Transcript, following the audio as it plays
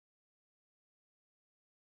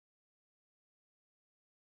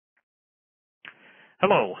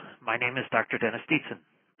Hello, my name is Dr. Dennis Dietzen.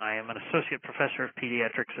 I am an Associate Professor of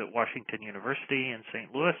Pediatrics at Washington University in St.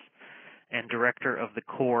 Louis and Director of the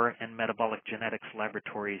Core and Metabolic Genetics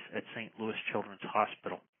Laboratories at St. Louis Children's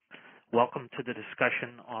Hospital. Welcome to the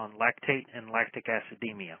discussion on lactate and lactic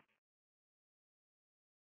acidemia.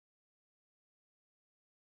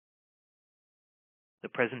 The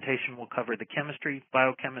presentation will cover the chemistry,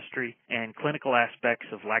 biochemistry, and clinical aspects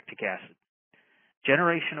of lactic acid.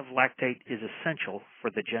 Generation of lactate is essential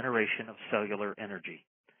for the generation of cellular energy.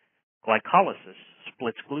 Glycolysis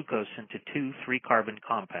splits glucose into two 3-carbon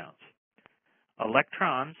compounds.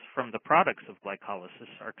 Electrons from the products of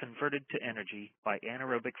glycolysis are converted to energy by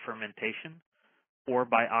anaerobic fermentation or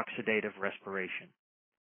by oxidative respiration.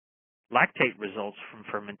 Lactate results from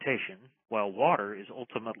fermentation, while water is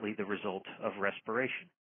ultimately the result of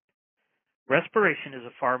respiration. Respiration is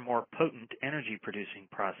a far more potent energy-producing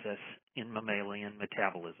process in mammalian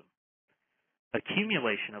metabolism.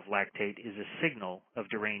 Accumulation of lactate is a signal of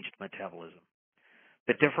deranged metabolism.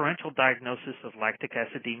 The differential diagnosis of lactic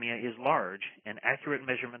acidemia is large, and accurate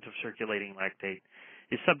measurement of circulating lactate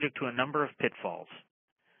is subject to a number of pitfalls.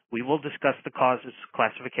 We will discuss the causes,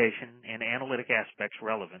 classification, and analytic aspects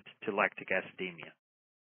relevant to lactic acidemia.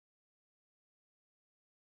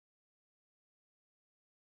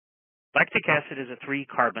 Lactic acid is a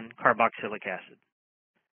 3-carbon carboxylic acid.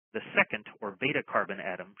 The second, or beta carbon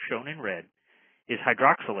atom, shown in red, is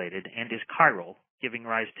hydroxylated and is chiral, giving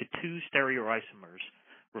rise to two stereoisomers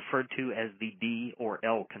referred to as the D or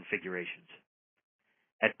L configurations.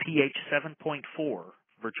 At pH 7.4,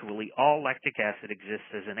 virtually all lactic acid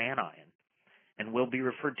exists as an anion and will be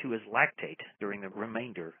referred to as lactate during the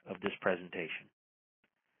remainder of this presentation.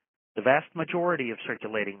 The vast majority of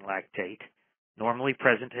circulating lactate, normally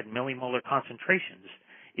present at millimolar concentrations,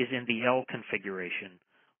 is in the L configuration,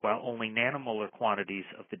 while only nanomolar quantities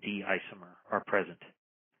of the D isomer are present.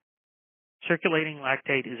 Circulating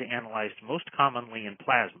lactate is analyzed most commonly in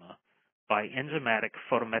plasma by enzymatic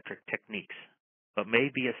photometric techniques, but may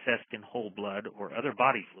be assessed in whole blood or other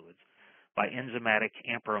body fluids by enzymatic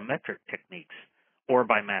amperometric techniques or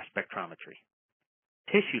by mass spectrometry.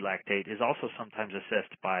 Tissue lactate is also sometimes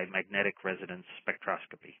assessed by magnetic resonance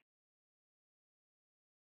spectroscopy.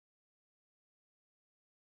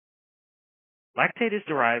 Lactate is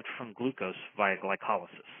derived from glucose via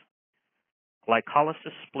glycolysis.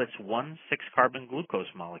 Glycolysis splits one 6-carbon glucose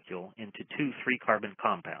molecule into two 3-carbon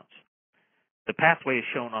compounds. The pathway is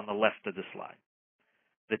shown on the left of the slide.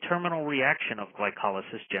 The terminal reaction of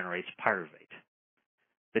glycolysis generates pyruvate.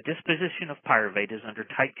 The disposition of pyruvate is under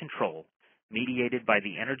tight control, mediated by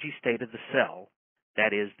the energy state of the cell,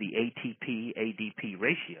 that is, the ATP-ADP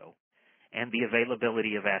ratio, and the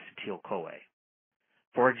availability of acetyl-CoA.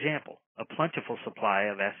 For example, a plentiful supply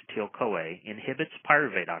of acetyl-CoA inhibits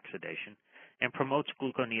pyruvate oxidation and promotes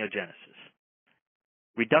gluconeogenesis.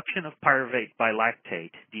 Reduction of pyruvate by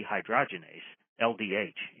lactate dehydrogenase,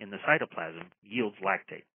 LDH, in the cytoplasm yields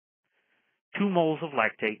lactate. 2 moles of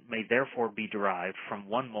lactate may therefore be derived from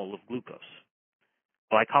 1 mole of glucose.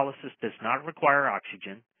 Glycolysis does not require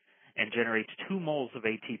oxygen and generates 2 moles of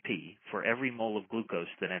ATP for every mole of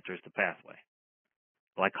glucose that enters the pathway.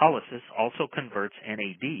 Glycolysis also converts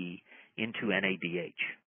NAD into NADH.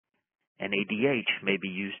 NADH may be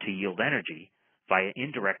used to yield energy via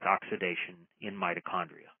indirect oxidation in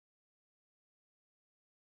mitochondria.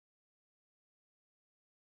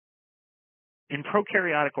 In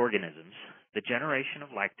prokaryotic organisms, the generation of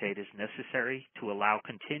lactate is necessary to allow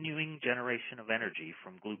continuing generation of energy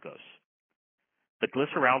from glucose. The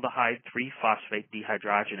glyceraldehyde 3-phosphate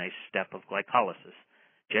dehydrogenase step of glycolysis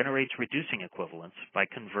generates reducing equivalents by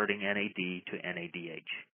converting NAD to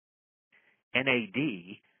NADH. NAD,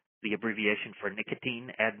 the abbreviation for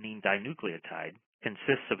nicotine adenine dinucleotide,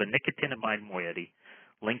 consists of a nicotinamide moiety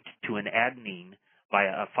linked to an adenine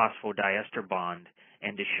via a phosphodiester bond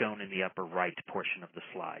and is shown in the upper right portion of the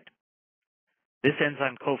slide. This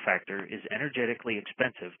enzyme cofactor is energetically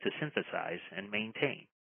expensive to synthesize and maintain.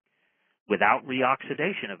 Without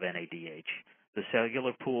reoxidation of NADH, the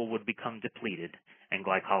cellular pool would become depleted and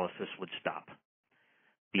glycolysis would stop.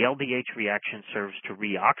 The LDH reaction serves to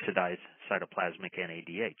reoxidize cytoplasmic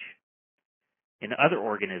NADH. In other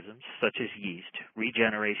organisms, such as yeast,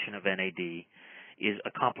 regeneration of NAD is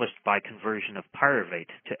accomplished by conversion of pyruvate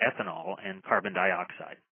to ethanol and carbon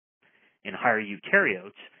dioxide. In higher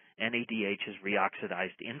eukaryotes, NADH is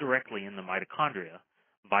reoxidized indirectly in the mitochondria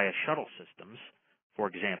via shuttle systems, for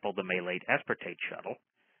example, the malate aspartate shuttle,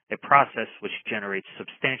 a process which generates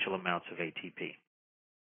substantial amounts of ATP.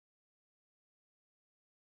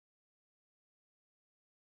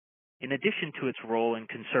 In addition to its role in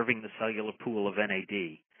conserving the cellular pool of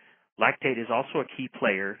NAD, Lactate is also a key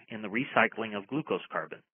player in the recycling of glucose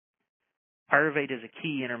carbon. Pyruvate is a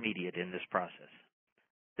key intermediate in this process.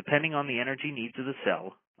 Depending on the energy needs of the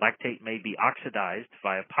cell, lactate may be oxidized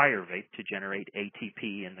via pyruvate to generate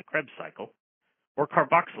ATP in the Krebs cycle, or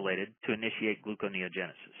carboxylated to initiate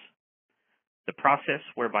gluconeogenesis. The process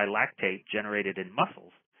whereby lactate generated in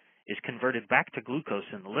muscles is converted back to glucose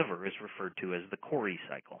in the liver is referred to as the Cori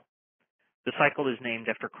cycle. The cycle is named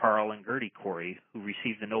after Carl and Gertie Cori, who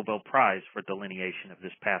received the Nobel Prize for delineation of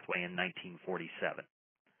this pathway in 1947.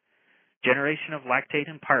 Generation of lactate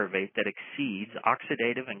and pyruvate that exceeds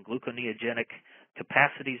oxidative and gluconeogenic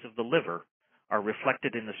capacities of the liver are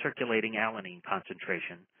reflected in the circulating alanine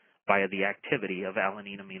concentration via the activity of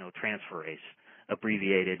alanine aminotransferase,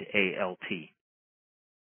 abbreviated ALT.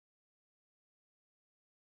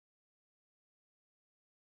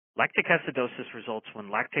 Lactic acidosis results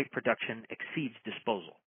when lactate production exceeds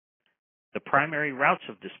disposal. The primary routes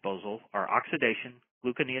of disposal are oxidation,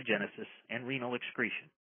 gluconeogenesis, and renal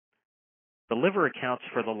excretion. The liver accounts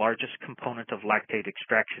for the largest component of lactate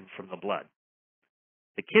extraction from the blood.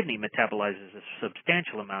 The kidney metabolizes a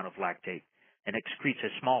substantial amount of lactate and excretes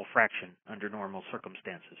a small fraction under normal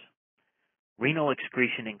circumstances. Renal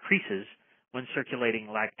excretion increases when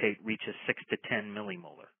circulating lactate reaches 6 to 10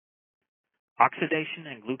 millimolar. Oxidation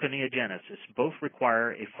and gluconeogenesis both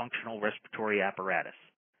require a functional respiratory apparatus.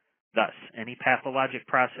 Thus, any pathologic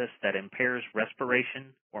process that impairs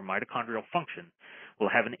respiration or mitochondrial function will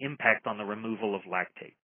have an impact on the removal of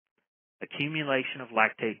lactate. Accumulation of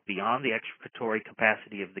lactate beyond the excretory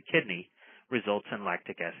capacity of the kidney results in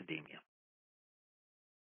lactic acidemia.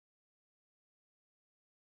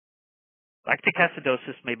 Lactic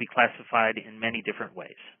acidosis may be classified in many different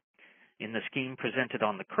ways. In the scheme presented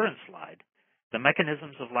on the current slide, the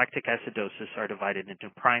mechanisms of lactic acidosis are divided into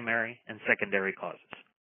primary and secondary causes.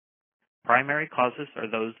 Primary causes are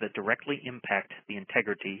those that directly impact the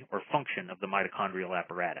integrity or function of the mitochondrial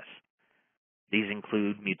apparatus. These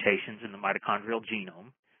include mutations in the mitochondrial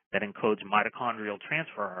genome that encodes mitochondrial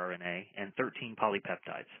transfer RNA and 13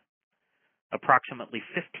 polypeptides. Approximately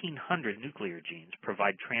 1,500 nuclear genes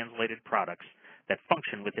provide translated products that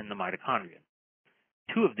function within the mitochondrion.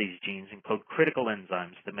 2 of these genes encode critical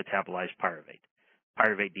enzymes that metabolize pyruvate: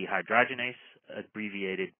 pyruvate dehydrogenase,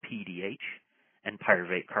 abbreviated PDH, and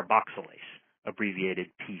pyruvate carboxylase, abbreviated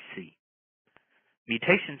PC.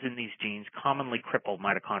 Mutations in these genes commonly cripple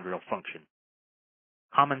mitochondrial function.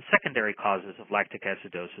 Common secondary causes of lactic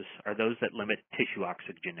acidosis are those that limit tissue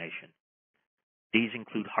oxygenation. These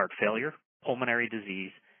include heart failure, pulmonary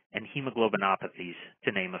disease, and hemoglobinopathies,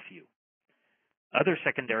 to name a few. Other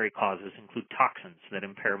secondary causes include toxins that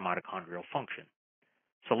impair mitochondrial function.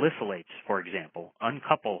 Salicylates, for example,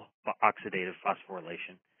 uncouple oxidative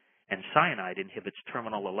phosphorylation, and cyanide inhibits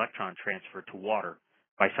terminal electron transfer to water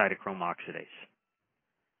by cytochrome oxidase.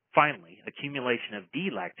 Finally, accumulation of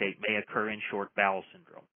D-lactate may occur in short bowel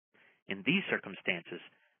syndrome. In these circumstances,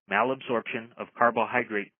 malabsorption of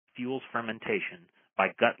carbohydrate fuels fermentation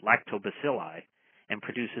by gut lactobacilli and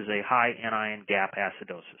produces a high anion gap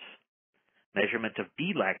acidosis. Measurement of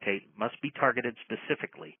D-lactate must be targeted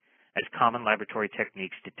specifically, as common laboratory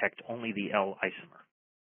techniques detect only the L isomer.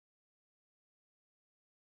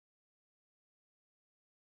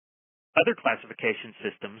 Other classification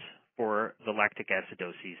systems for the lactic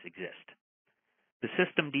acidoses exist. The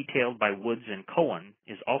system detailed by Woods and Cohen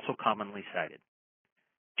is also commonly cited.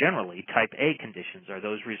 Generally, type A conditions are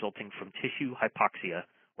those resulting from tissue hypoxia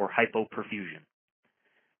or hypoperfusion.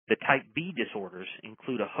 The type B disorders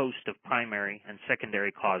include a host of primary and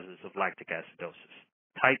secondary causes of lactic acidosis.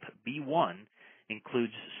 Type B1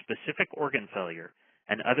 includes specific organ failure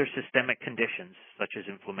and other systemic conditions such as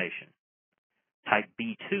inflammation. Type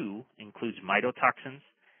B2 includes mitotoxins,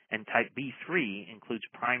 and type B3 includes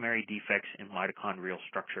primary defects in mitochondrial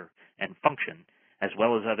structure and function, as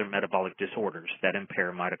well as other metabolic disorders that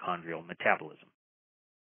impair mitochondrial metabolism.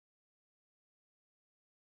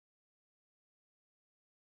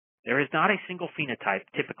 There is not a single phenotype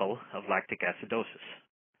typical of lactic acidosis.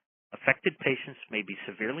 Affected patients may be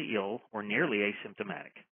severely ill or nearly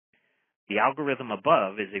asymptomatic. The algorithm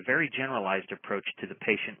above is a very generalized approach to the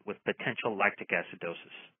patient with potential lactic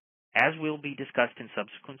acidosis. As will be discussed in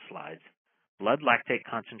subsequent slides, blood lactate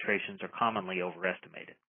concentrations are commonly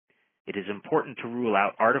overestimated. It is important to rule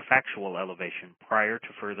out artifactual elevation prior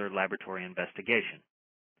to further laboratory investigation.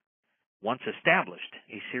 Once established,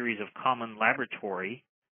 a series of common laboratory,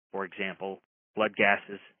 for example, blood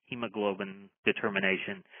gases, hemoglobin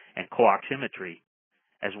determination, and co-oximetry,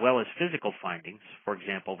 as well as physical findings, for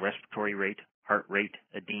example, respiratory rate, heart rate,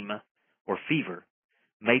 edema, or fever,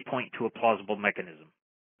 may point to a plausible mechanism.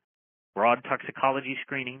 Broad toxicology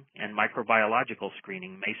screening and microbiological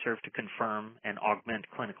screening may serve to confirm and augment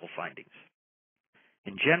clinical findings.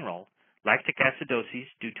 In general, lactic acidosis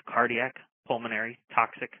due to cardiac, pulmonary,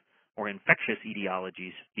 toxic, or infectious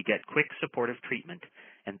etiologies beget quick supportive treatment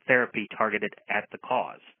and therapy targeted at the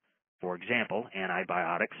cause, for example,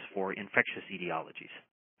 antibiotics for infectious etiologies.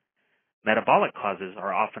 Metabolic causes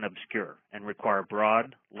are often obscure and require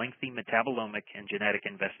broad, lengthy metabolomic and genetic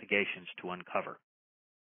investigations to uncover.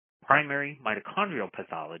 Primary mitochondrial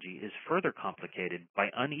pathology is further complicated by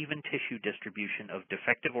uneven tissue distribution of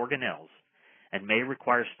defective organelles and may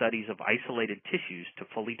require studies of isolated tissues to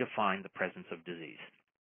fully define the presence of disease.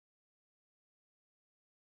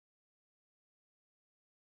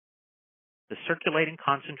 The circulating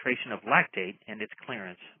concentration of lactate and its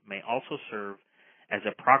clearance may also serve as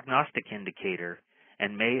a prognostic indicator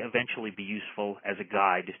and may eventually be useful as a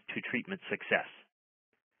guide to treatment success.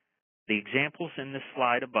 The examples in this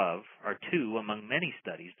slide above are two among many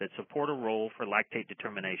studies that support a role for lactate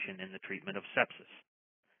determination in the treatment of sepsis.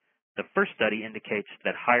 The first study indicates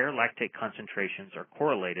that higher lactate concentrations are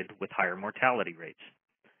correlated with higher mortality rates.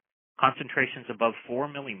 Concentrations above 4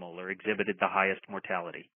 millimolar exhibited the highest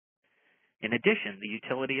mortality. In addition, the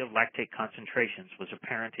utility of lactate concentrations was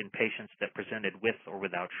apparent in patients that presented with or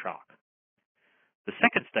without shock. The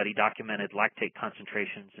second study documented lactate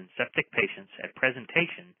concentrations in septic patients at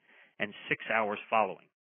presentation and 6 hours following.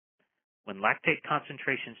 When lactate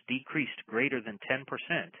concentrations decreased greater than 10%,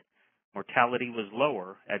 mortality was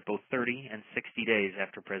lower at both 30 and 60 days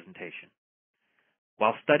after presentation.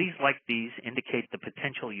 While studies like these indicate the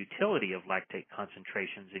potential utility of lactate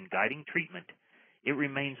concentrations in guiding treatment, it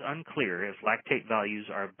remains unclear if lactate values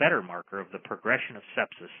are a better marker of the progression of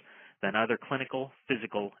sepsis than other clinical,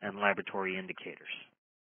 physical, and laboratory indicators.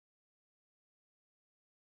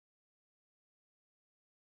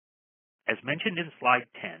 As mentioned in slide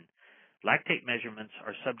 10, lactate measurements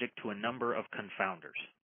are subject to a number of confounders.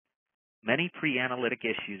 Many pre-analytic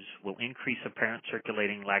issues will increase apparent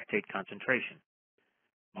circulating lactate concentration.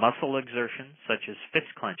 Muscle exertion, such as fist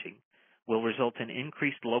clenching, will result in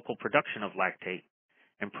increased local production of lactate,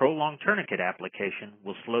 and prolonged tourniquet application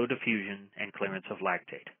will slow diffusion and clearance of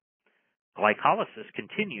lactate. Glycolysis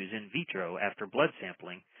continues in vitro after blood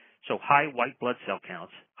sampling, so high white blood cell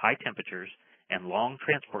counts, high temperatures, and long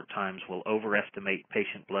transport times will overestimate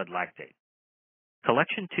patient blood lactate.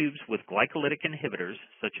 Collection tubes with glycolytic inhibitors,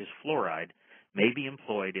 such as fluoride, may be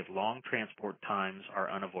employed if long transport times are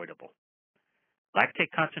unavoidable.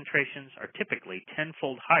 Lactate concentrations are typically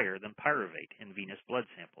 10-fold higher than pyruvate in venous blood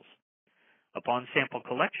samples. Upon sample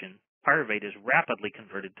collection, pyruvate is rapidly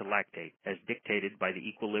converted to lactate as dictated by the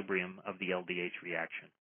equilibrium of the LDH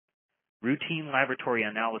reaction. Routine laboratory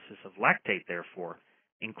analysis of lactate, therefore,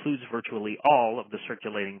 includes virtually all of the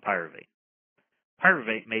circulating pyruvate.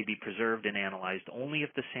 Pyruvate may be preserved and analyzed only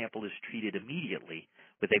if the sample is treated immediately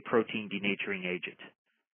with a protein denaturing agent.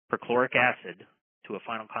 Perchloric acid, to a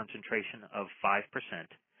final concentration of 5%,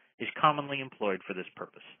 is commonly employed for this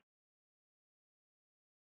purpose.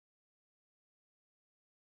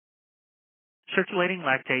 Circulating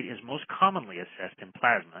lactate is most commonly assessed in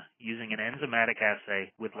plasma using an enzymatic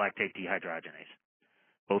assay with lactate dehydrogenase.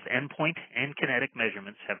 Both endpoint and kinetic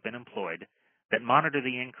measurements have been employed that monitor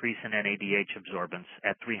the increase in NADH absorbance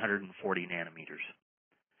at 340 nanometers.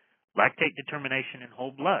 Lactate determination in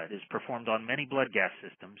whole blood is performed on many blood gas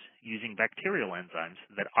systems using bacterial enzymes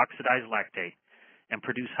that oxidize lactate and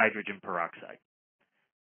produce hydrogen peroxide.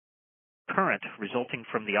 Current resulting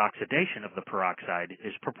from the oxidation of the peroxide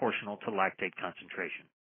is proportional to lactate concentration.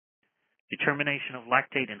 Determination of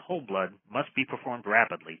lactate in whole blood must be performed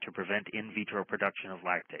rapidly to prevent in vitro production of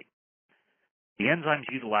lactate. The enzymes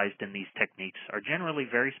utilized in these techniques are generally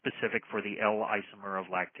very specific for the L isomer of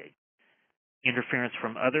lactate. Interference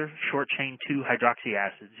from other short-chain 2-hydroxy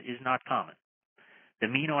acids is not common. The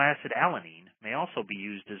amino acid alanine may also be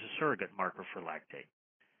used as a surrogate marker for lactate.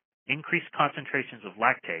 Increased concentrations of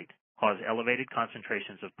lactate cause elevated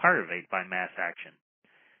concentrations of pyruvate by mass action.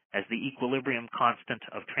 As the equilibrium constant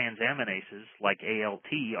of transaminases like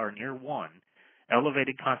ALT are near 1,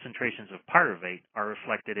 elevated concentrations of pyruvate are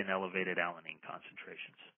reflected in elevated alanine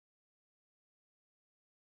concentrations.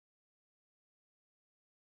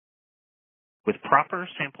 With proper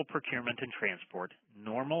sample procurement and transport,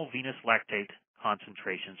 normal venous lactate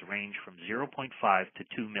concentrations range from 0.5 to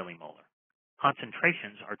 2 millimolar.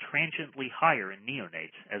 Concentrations are transiently higher in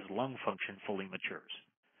neonates as lung function fully matures.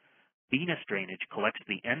 Venous drainage collects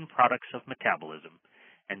the end products of metabolism,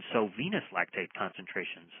 and so venous lactate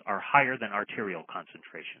concentrations are higher than arterial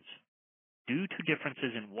concentrations. Due to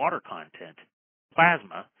differences in water content,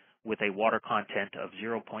 plasma, with a water content of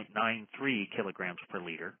 0.93 kilograms per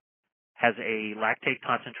liter, has a lactate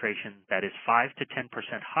concentration that is 5 to 10%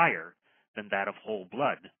 higher than that of whole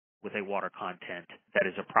blood, with a water content that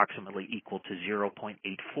is approximately equal to 0.84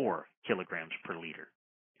 kilograms per liter.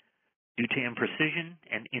 Due to imprecision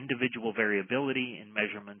and individual variability in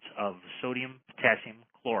measurements of sodium, potassium,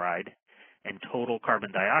 chloride, and total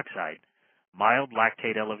carbon dioxide, mild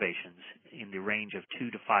lactate elevations in the range of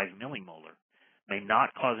 2 to 5 millimolar may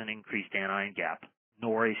not cause an increased anion gap,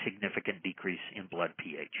 nor a significant decrease in blood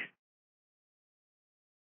pH.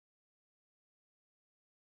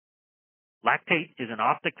 Lactate is an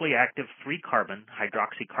optically active 3-carbon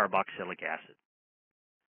hydroxycarboxylic acid.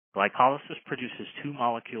 Glycolysis produces 2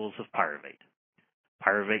 molecules of pyruvate.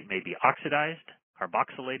 Pyruvate may be oxidized,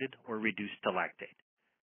 carboxylated, or reduced to lactate.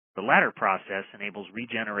 The latter process enables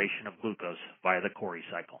regeneration of glucose via the Cori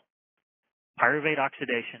cycle. Pyruvate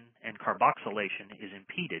oxidation and carboxylation is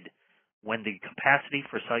impeded when the capacity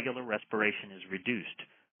for cellular respiration is reduced,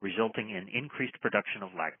 resulting in increased production of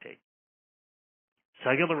lactate.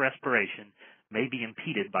 Cellular respiration may be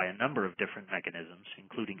impeded by a number of different mechanisms,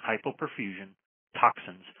 including hypoperfusion,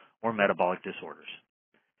 toxins, or metabolic disorders.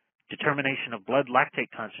 Determination of blood lactate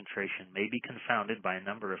concentration may be confounded by a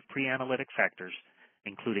number of pre-analytic factors,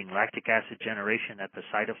 including lactic acid generation at the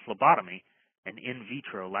site of phlebotomy and in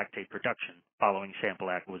vitro lactate production following sample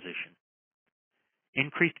acquisition.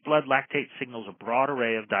 Increased blood lactate signals a broad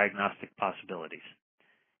array of diagnostic possibilities.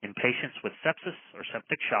 In patients with sepsis or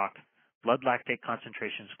septic shock, blood lactate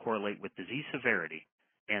concentrations correlate with disease severity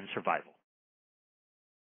and survival.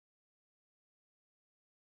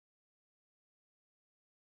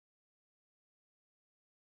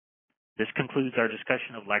 This concludes our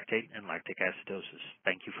discussion of lactate and lactic acidosis.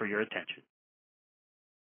 Thank you for your attention.